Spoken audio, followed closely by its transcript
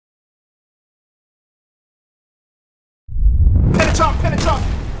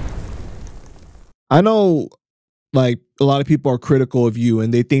I know like a lot of people are critical of you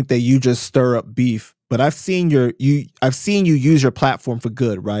and they think that you just stir up beef, but I've seen you use your platform for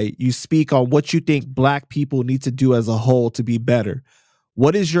good, right? You speak on what you think black people need to do as a whole to be better.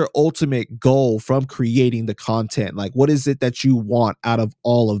 What is your ultimate goal from creating the content? Like what is it that you want out of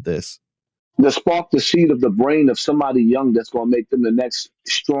all of this? To spark the seed of the brain of somebody young that's going to make them the next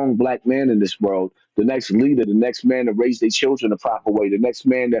strong black man in this world, the next leader, the next man to raise their children the proper way, the next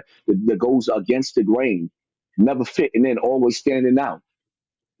man that goes against the grain, never fitting in, always standing out.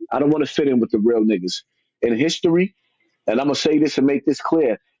 I don't want to fit in with the real niggas. In history, and I'm going to say this and make this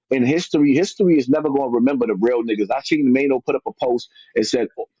clear. In history, history is never going to remember the real niggas. I seen Mano put up a post and said,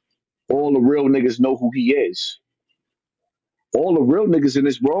 all the real niggas know who he is. All the real niggas in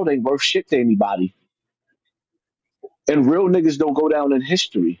this world ain't worth shit to anybody. And real niggas don't go down in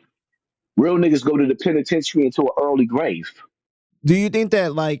history. Real niggas go to the penitentiary into an early grave. Do you think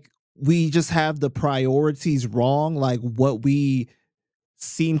that like we just have the priorities wrong? Like what we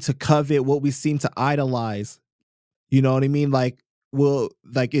seem to covet, what we seem to idolize. You know what I mean? Like, well,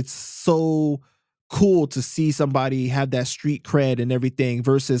 like it's so cool to see somebody have that street cred and everything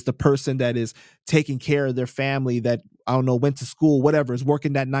versus the person that is taking care of their family that I don't know, went to school, whatever, is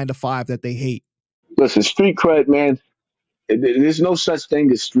working that 9 to 5 that they hate. Listen, street cred, man, there's no such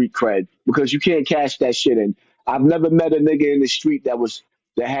thing as street cred because you can't cash that shit in. I've never met a nigga in the street that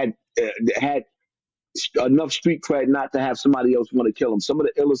had enough street cred not to have somebody else want to kill him. Some of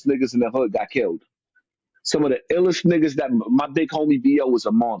the illest niggas in the hood got killed. Some of the illest niggas that my big homie BO was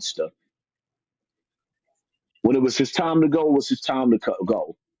a monster. When it was his time to go, it was his time to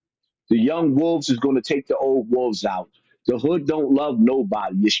go. The young wolves is going to take the old wolves out. The hood don't love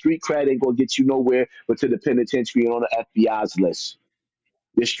nobody. Your street cred ain't going to get you nowhere but to the penitentiary and on the FBI's list.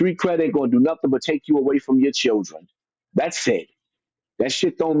 Your street cred ain't going to do nothing but take you away from your children. That's it. That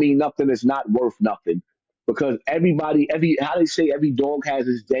shit don't mean nothing. It's not worth nothing. Because how they say every dog has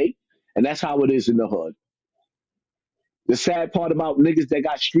his day, and that's how it is in the hood. The sad part about niggas that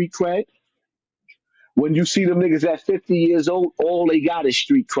got street cred, when you see them niggas at 50 years old, all they got is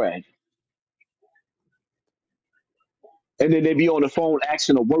street cred. And then they be on the phone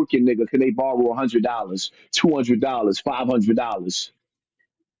asking a working nigga, can they borrow $100, $200, $500?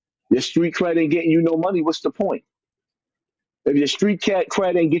 Your street cred ain't getting you no money. What's the point? If your street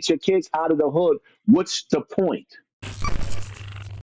cred ain't get your kids out of the hood, what's the point?